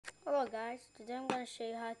Hello guys, today I'm going to show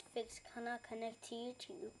you how to fix cannot connect to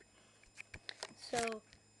YouTube. So,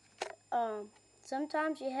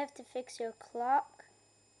 sometimes you have to fix your clock.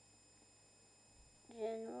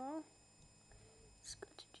 General. Let's go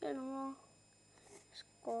to General.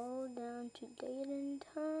 Scroll down to date and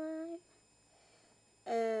time.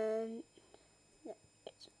 And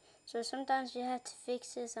so sometimes you have to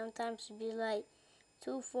fix it. Sometimes it'll be like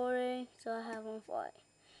 240, so I have 140.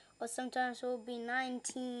 Or sometimes it will be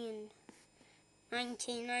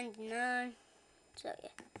 1999. So yeah.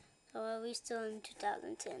 So we're still in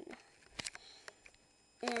 2010.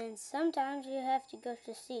 And sometimes you have to go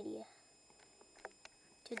to Cydia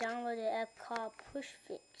to download an app called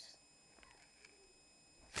PushFix.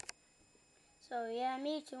 So yeah,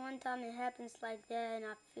 me too. One time it happens like that and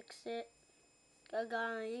I fixed it. I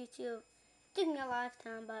got on YouTube. It took me a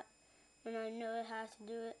lifetime, but when I know how to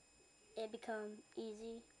do it, it becomes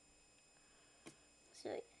easy. So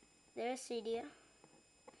yeah, there's Cydia.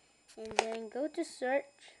 And then go to search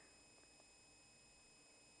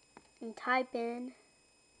and type in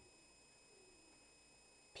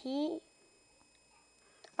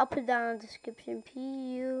I'll put down in the description,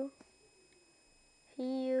 PUSH.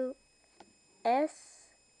 And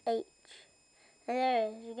there it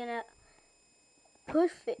is. You're gonna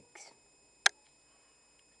PushFix.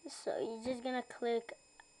 So you're just gonna click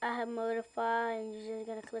I have Modify and you're just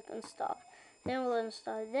gonna click install. Then we'll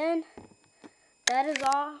install. Then that is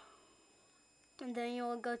all. And then you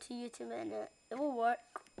will go to YouTube and it will work.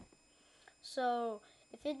 So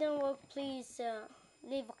if it didn't work, please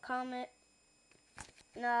leave a comment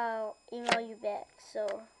and I'll email you back.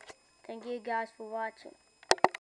 So thank you guys for watching.